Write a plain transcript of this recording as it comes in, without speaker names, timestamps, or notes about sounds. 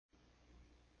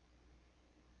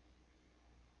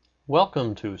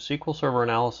Welcome to SQL Server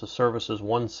Analysis Services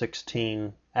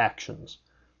 116 Actions.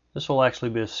 This will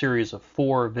actually be a series of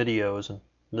 4 videos. In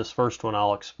this first one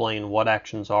I'll explain what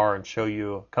actions are and show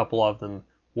you a couple of them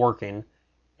working,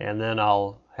 and then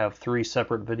I'll have 3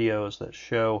 separate videos that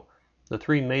show the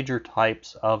 3 major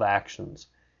types of actions.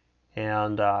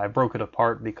 And I broke it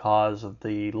apart because of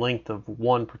the length of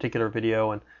one particular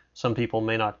video, and some people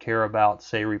may not care about,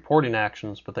 say, reporting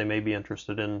actions, but they may be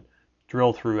interested in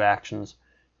drill-through actions,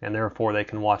 and therefore they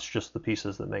can watch just the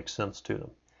pieces that make sense to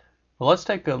them. Well, let's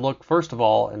take a look first of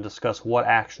all and discuss what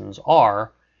actions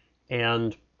are,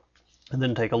 and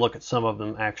then take a look at some of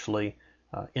them actually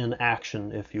in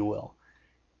action, if you will.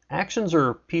 Actions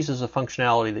are pieces of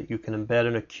functionality that you can embed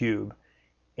in a cube,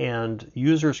 and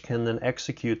users can then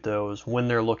execute those when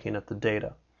they're looking at the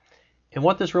data. And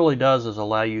what this really does is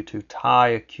allow you to tie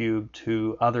a cube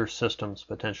to other systems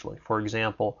potentially. For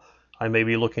example, I may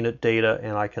be looking at data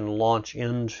and I can launch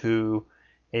into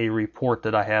a report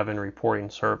that I have in reporting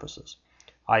services.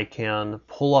 I can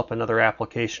pull up another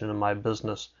application in my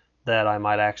business that I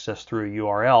might access through a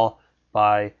URL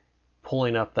by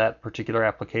pulling up that particular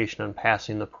application and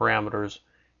passing the parameters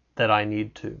that I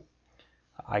need to.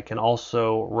 I can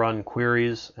also run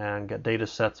queries and get data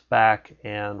sets back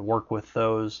and work with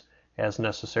those as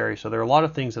necessary. So there are a lot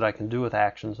of things that I can do with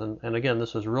actions, and again,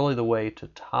 this is really the way to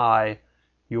tie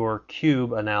your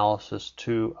cube analysis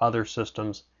to other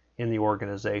systems in the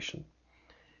organization.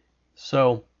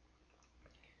 So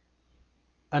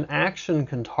an action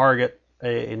can target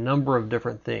a number of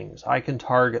different things. I can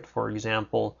target, for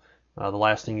example, the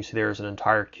last thing you see there is an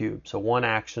entire cube. So one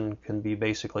action can be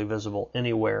basically visible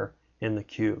anywhere in the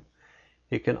cube.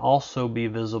 It can also be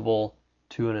visible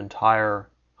to an entire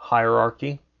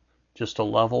hierarchy, just a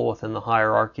level within the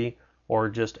hierarchy, or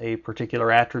just a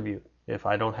particular attribute if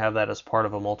I don't have that as part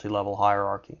of a multi-level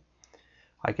hierarchy.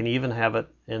 I can even have it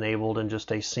enabled in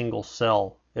just a single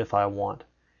cell if I want.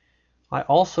 I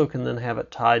also can then have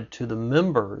it tied to the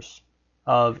members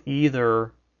of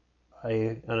either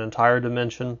an entire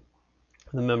dimension,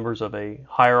 the members of a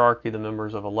hierarchy, the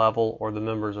members of a level, or the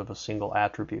members of a single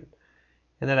attribute.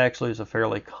 And that actually is a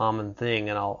fairly common thing,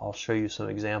 and I'll show you some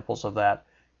examples of that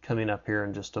coming up here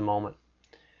in just a moment.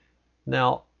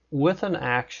 Now, with an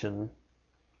action,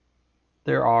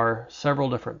 there are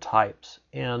several different types,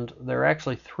 and there are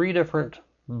actually 3 different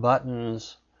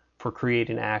buttons for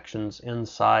creating actions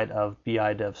inside of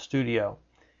BI Dev Studio.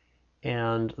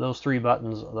 And those 3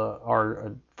 buttons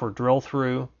are for drill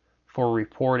through, for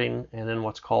reporting, and then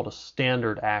what's called a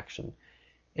standard action.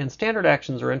 And standard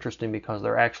actions are interesting because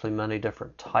there are actually many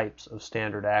different types of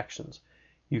standard actions.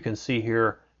 You can see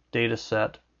here data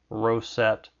set, row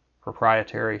set,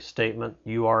 proprietary, statement,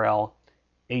 URL,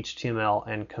 HTML,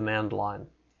 and command line.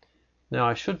 Now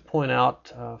I should point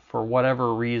out, for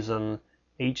whatever reason,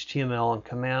 HTML and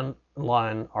command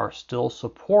line are still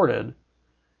supported,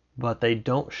 but they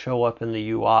don't show up in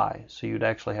the UI. So you'd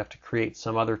actually have to create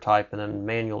some other type and then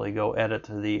manually go edit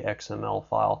the XML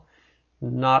file.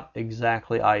 Not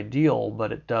exactly ideal,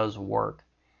 but it does work.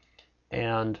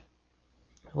 And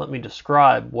let me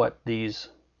describe what these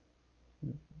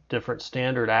different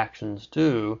standard actions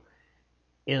do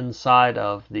inside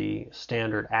of the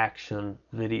standard action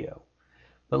video.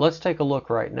 But let's take a look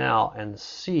right now and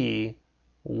see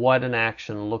what an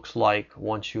action looks like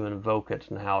once you invoke it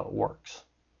and how it works.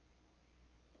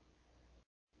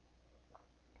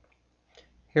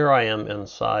 Here I am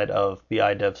inside of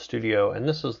BI Dev Studio, and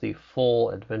this is the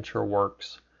full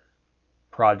AdventureWorks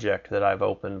project that I've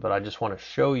opened, but I just want to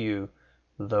show you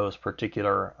those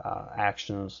particular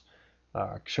actions,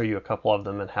 show you a couple of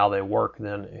them and how they work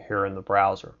then here in the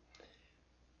browser.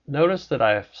 Notice that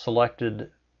I've selected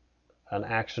an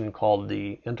action called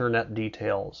the Internet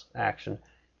Details action.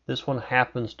 This one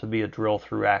happens to be a drill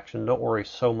through action. Don't worry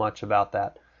so much about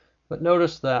that. But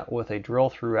notice that with a drill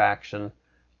through action,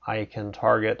 I can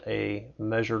target a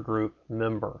measure group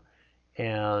member.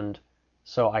 And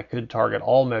so I could target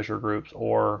all measure groups,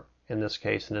 or in this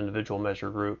case, an individual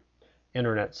measure group,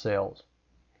 internet sales.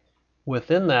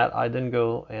 Within that, I then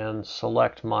go and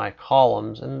select my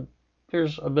columns, and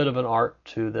there's a bit of an art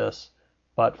to this,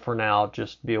 but for now,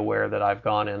 just be aware that I've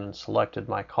gone in and selected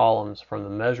my columns from the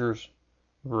measures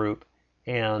group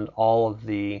and all of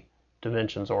the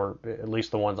dimensions, or at least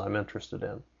the ones I'm interested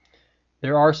in.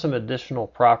 There are some additional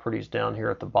properties down here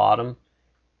at the bottom,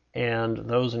 and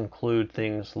those include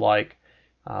things like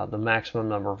the maximum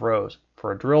number of rows.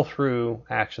 For a drill through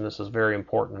action, this is very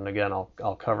important, and again,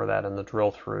 I'll cover that in the drill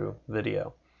through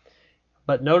video.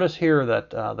 But notice here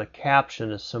that the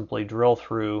caption is simply drill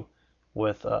through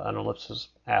with an ellipsis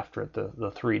after it,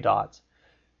 the 3 dots.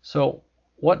 So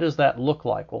what does that look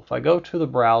like? Well, if I go to the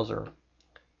browser,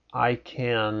 I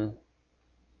can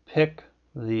pick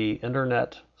the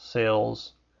internet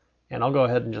sales, and I'll go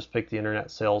ahead and just pick the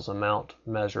internet sales amount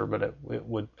measure, but it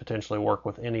would potentially work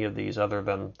with any of these other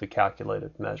than the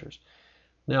calculated measures.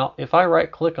 Now, if I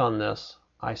right click on this,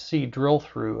 I see drill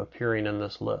through appearing in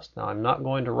this list. Now, I'm not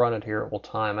going to run it here. It will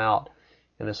time out,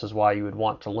 and this is why you would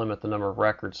want to limit the number of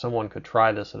records. Someone could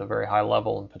try this at a very high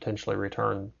level and potentially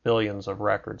return billions of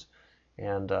records,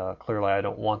 and clearly I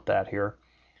don't want that here.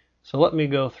 So let me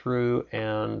go through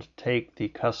and take the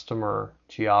customer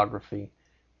geography,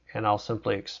 and I'll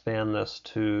simply expand this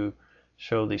to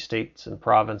show the states and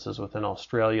provinces within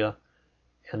Australia,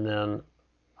 and then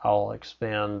I'll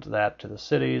expand that to the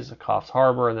cities, the Coffs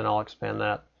Harbour, and then I'll expand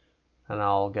that, and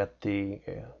I'll get the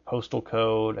postal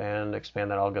code, and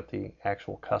expand that, I'll get the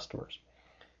actual customers.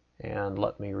 And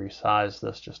let me resize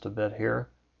this just a bit here.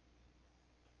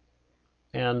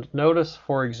 And notice,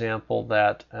 for example,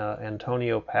 that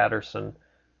Antonio Patterson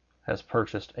has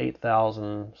purchased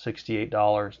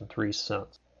 $8,068.03.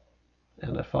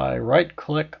 And if I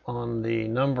right-click on the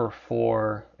number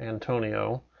for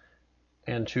Antonio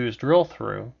and choose drill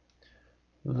through,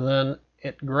 then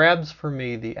it grabs for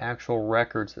me the actual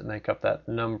records that make up that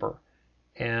number.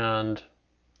 And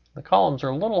the columns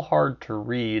are a little hard to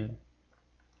read,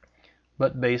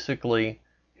 but basically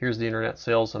here's the internet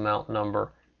sales amount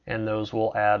number, and those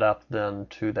will add up then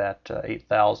to that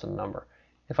 8,000 number.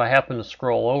 If I happen to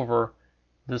scroll over,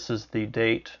 this is the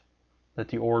date that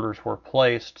the orders were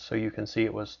placed, so you can see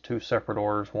it was two separate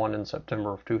orders, one in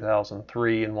September of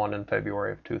 2003 and one in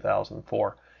February of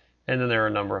 2004. And then there are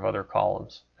a number of other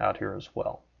columns out here as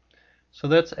well. So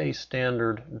that's a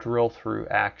standard drill through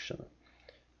action.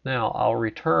 Now I'll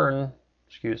return,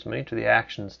 to the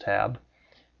Actions tab,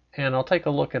 and I'll take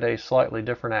a look at a slightly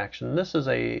different action. This is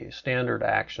a standard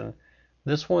action.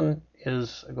 This one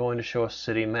is going to show a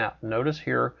city map. Notice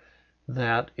here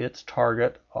that its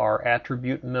target are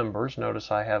attribute members. Notice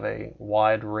I have a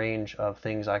wide range of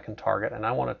things I can target, and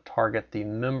I want to target the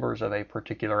members of a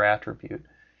particular attribute.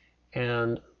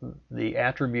 And the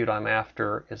attribute I'm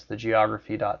after is the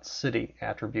geography.city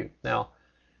attribute. Now,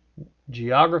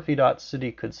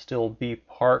 geography.city could still be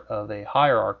part of a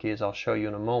hierarchy, as I'll show you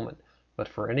in a moment. But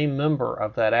for any member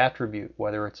of that attribute,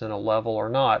 whether it's in a level or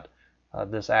not,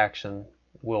 this action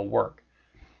will work.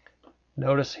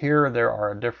 Notice here there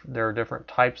are different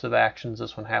types of actions.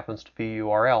 This one happens to be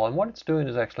URL, and what it's doing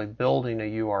is actually building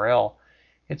a URL.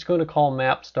 It's going to call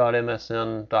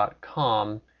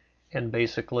maps.msn.com and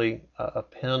basically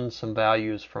append some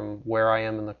values from where I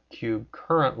am in the cube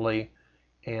currently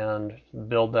and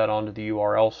build that onto the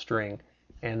URL string,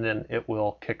 and then it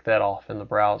will kick that off in the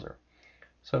browser.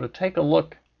 So to take a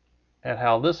look at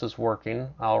how this is working,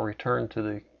 I'll return to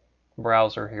the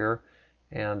browser here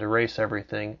and erase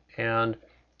everything. And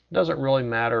it doesn't really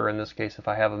matter in this case if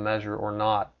I have a measure or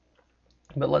not.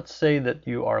 But let's say that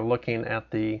you are looking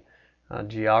at the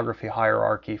geography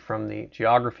hierarchy from the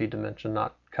geography dimension,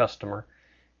 not customer.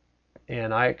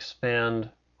 And I expand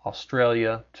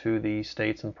Australia to the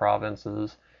states and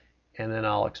provinces, and then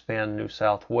I'll expand New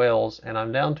South Wales, and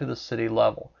I'm down to the city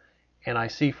level. And I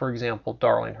see, for example,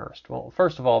 Darlinghurst. Well,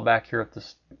 first of all, back here at the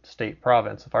state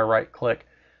province, if I right-click,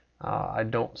 I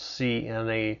don't see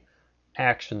any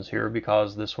actions here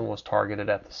because this one was targeted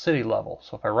at the city level.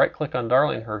 So if I right-click on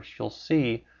Darlinghurst, you'll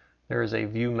see there is a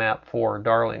view map for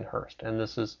Darlinghurst. And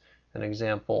this is an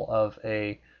example of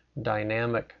a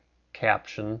dynamic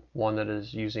caption, one that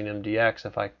is using MDX.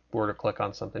 If I were to click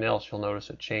on something else, you'll notice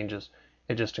it changes.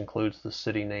 It just includes the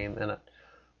city name in it.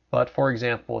 But for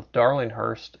example, with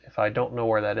Darlinghurst, if I don't know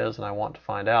where that is and I want to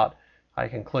find out, I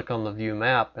can click on the view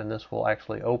map, and this will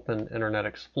actually open Internet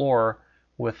Explorer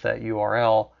with that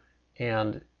URL,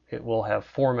 and it will have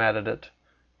formatted it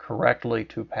correctly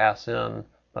to pass in,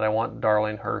 but I want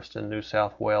Darlinghurst in New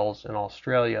South Wales in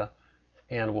Australia,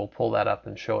 and we'll pull that up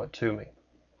and show it to me.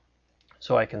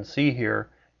 So I can see here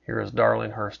is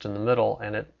Darlinghurst in the middle,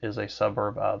 and it is a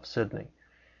suburb of Sydney.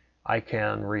 I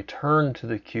can return to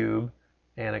the cube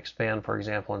and expand, for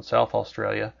example, in South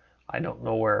Australia. I don't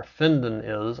know where Findon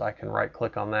is. I can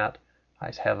right-click on that.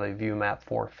 I have a view map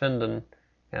for Findon,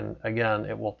 and again,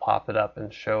 it will pop it up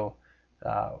and show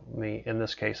me, in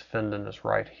this case, Findon is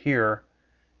right here,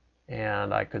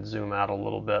 and I could zoom out a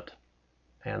little bit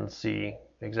and see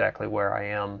exactly where I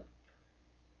am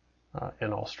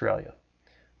in Australia.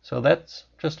 So that's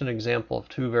just an example of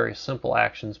two very simple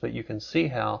actions, but you can see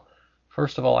how,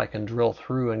 first of all, I can drill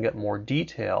through and get more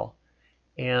detail,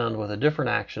 and with a different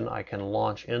action I can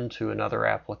launch into another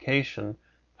application,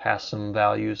 pass some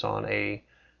values on a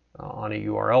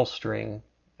URL string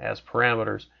as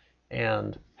parameters,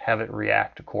 and have it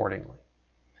react accordingly.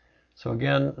 So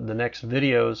again, the next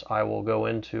videos I will go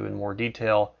into in more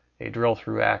detail a drill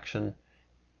through action,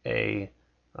 a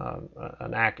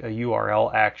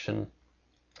URL action,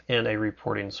 and a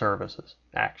reporting services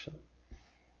action.